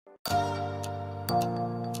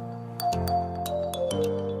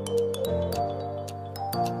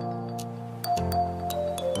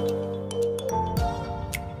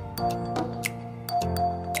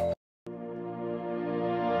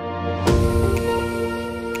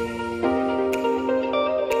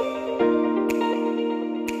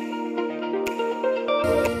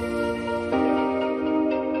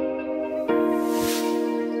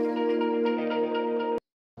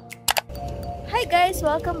Hi guys!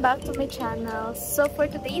 Welcome back to my channel. So for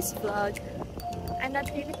today's vlog, I'm not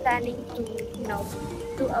really planning to,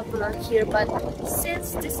 do a vlog here, but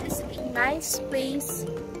since this is a nice place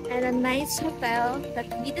and a nice hotel that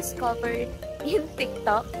we discovered in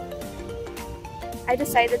TikTok, I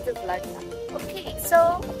decided to vlog now. Okay,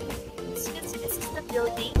 so since this is the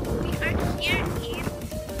building, we are here in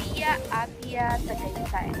Appia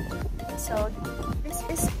Tagaytay. So this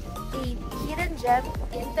is a hidden gem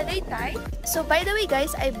in Tagaytay. So by the way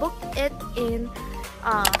guys, I booked it in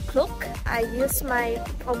Klook. I used my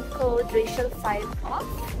promo code Rachel5 off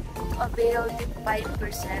to avail the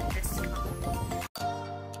 5% discount.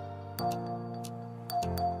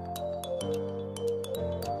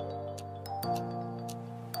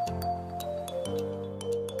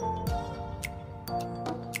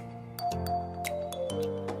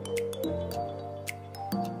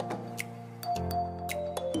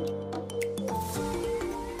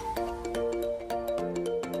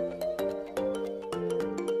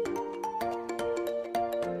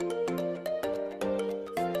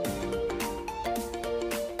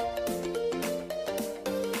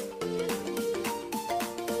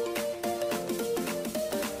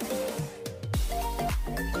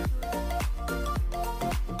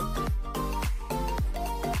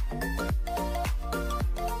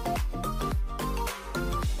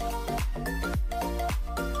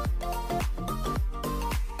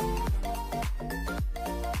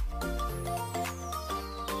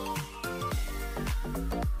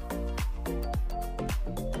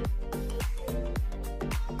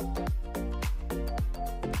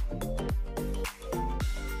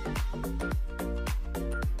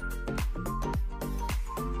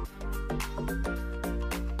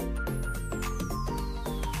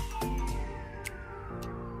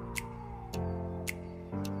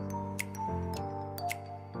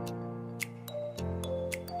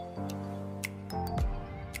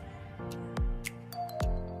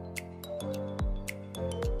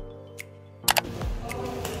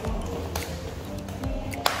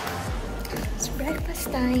 Breakfast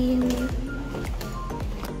time.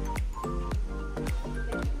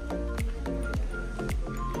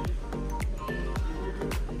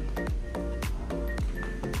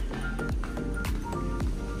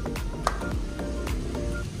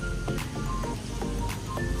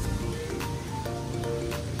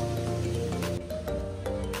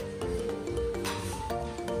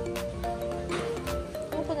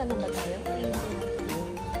 Pupunta na ba tayo?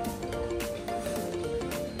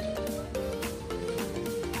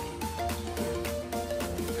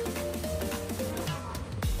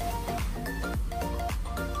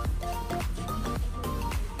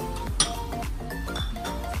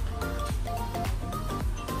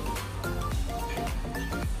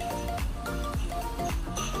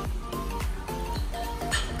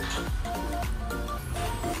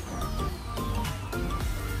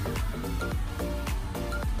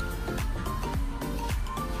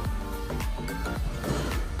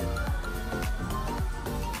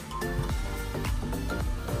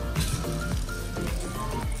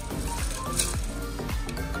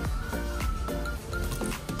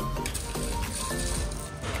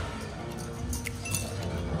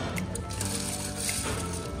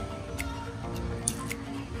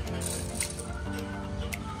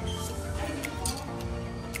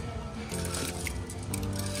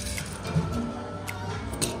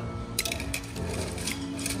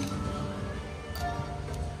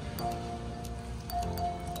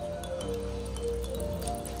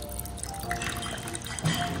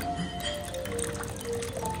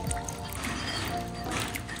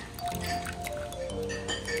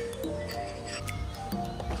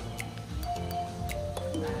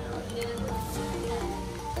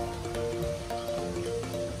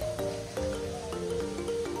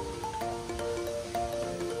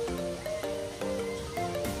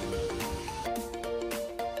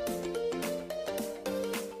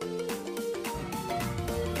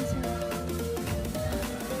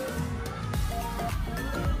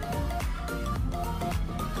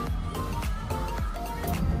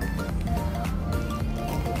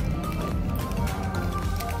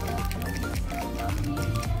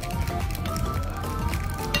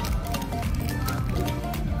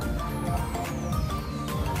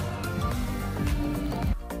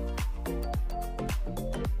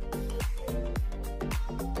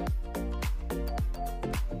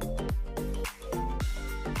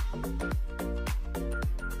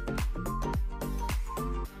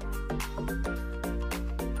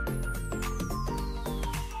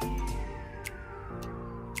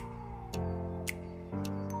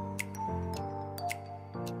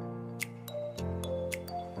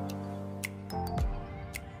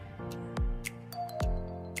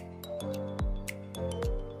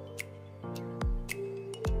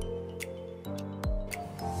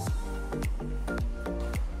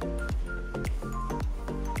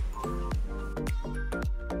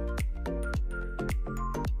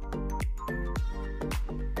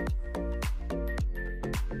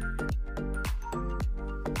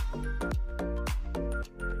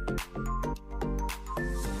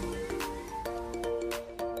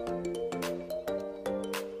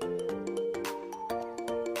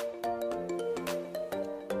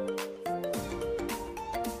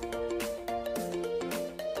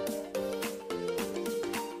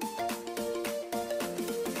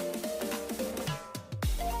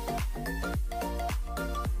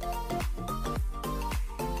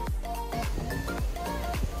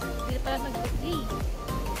 ka nag-play.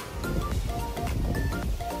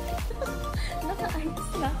 Naka-ayos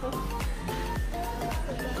na ako.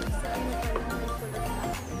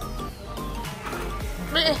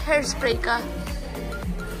 May hairspray ka?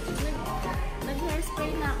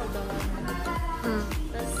 Nag-hairspray na ako doon.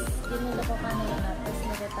 Tapos, ginulo ko kanila na. Tapos,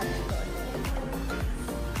 nag-attach ko ulit.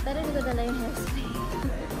 Pero hindi ko dala yung hairspray.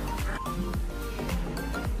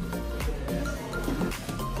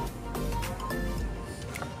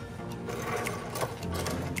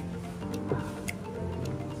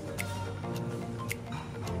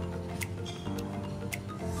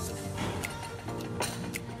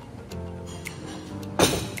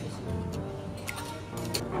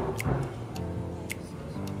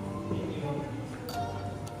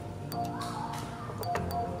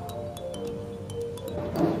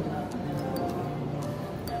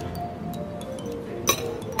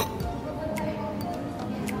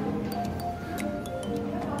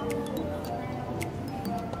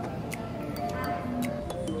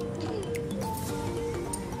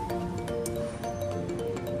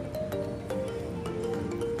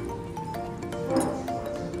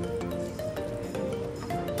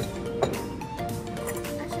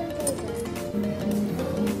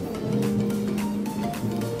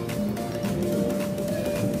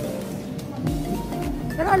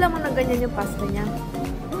 Pero alam mo na ganyan yung pasta niya.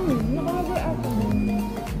 Nakalagay ako.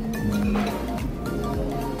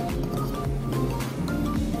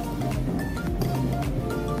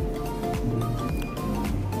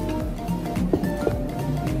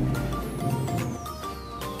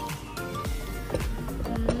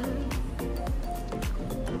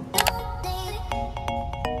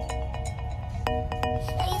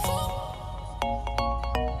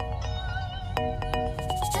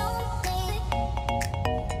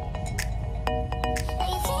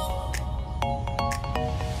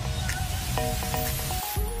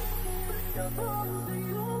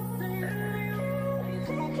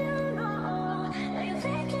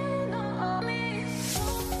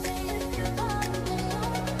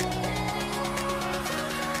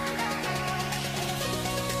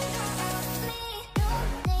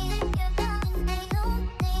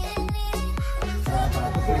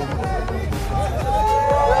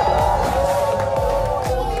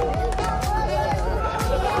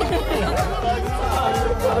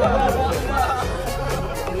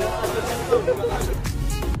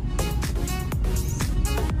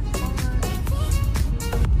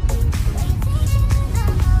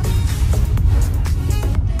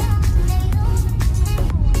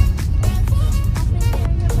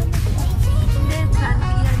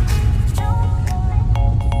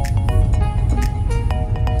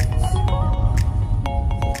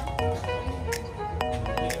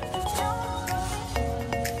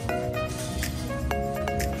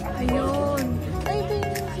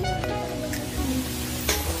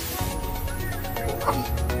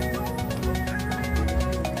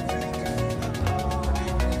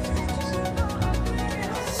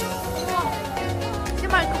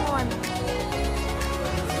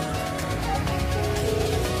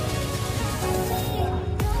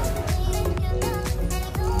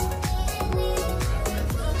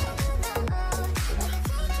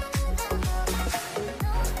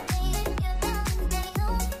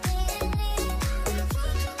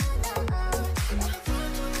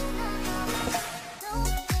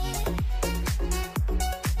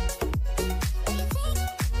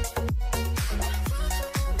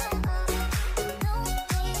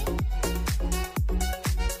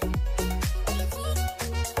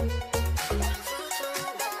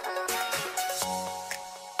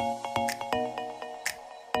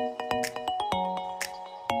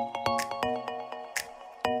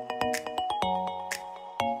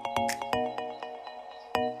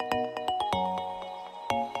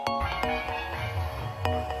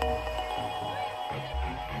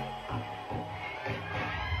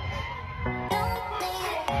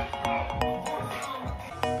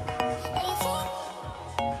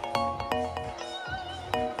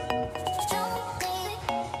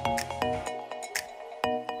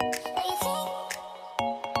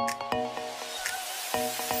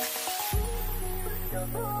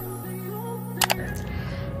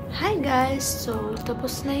 Hi guys! So,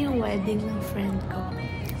 tapos na yung wedding ng friend ko.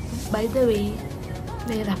 By the way,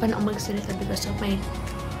 nahirapan akong magsalita because of my,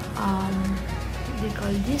 what do you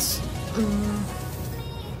call this?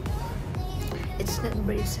 It's not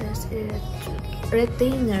braces, it's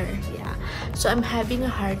retainer. Yeah. So, I'm having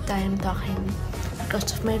a hard time talking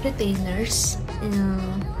because of my retainers.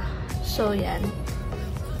 So, yan.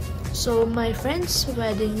 So, my friend's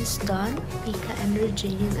wedding is done, Pika and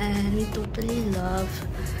Regine, and we totally love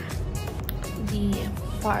the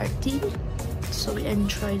party. So we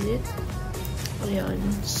enjoyed it. Ayun.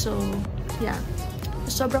 So, yeah.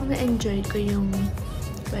 Sobrang na-enjoy ko yung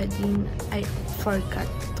wedding. I forgot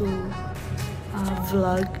to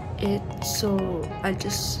vlog it. So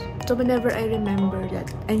whenever I remember that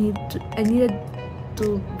I needed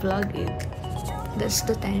to vlog it, that's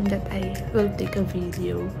the time that I will take a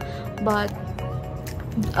video. But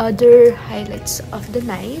other highlights of the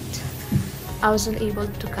night, I wasn't able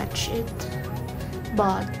to catch it,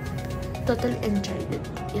 but totally enjoyed it.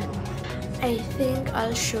 Yeah. I think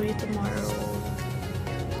I'll show you tomorrow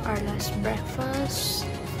our last breakfast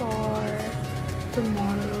for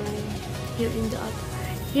tomorrow here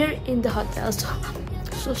in the hotel.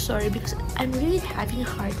 So sorry because I'm really having a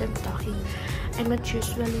hard time talking. I'm not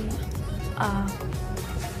usually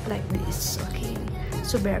like this, okay?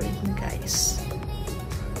 So bear with me, guys.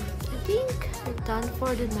 I think we're done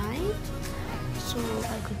for the night, so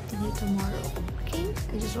I'll continue tomorrow, okay?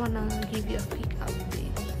 I just wanna give you a quick update.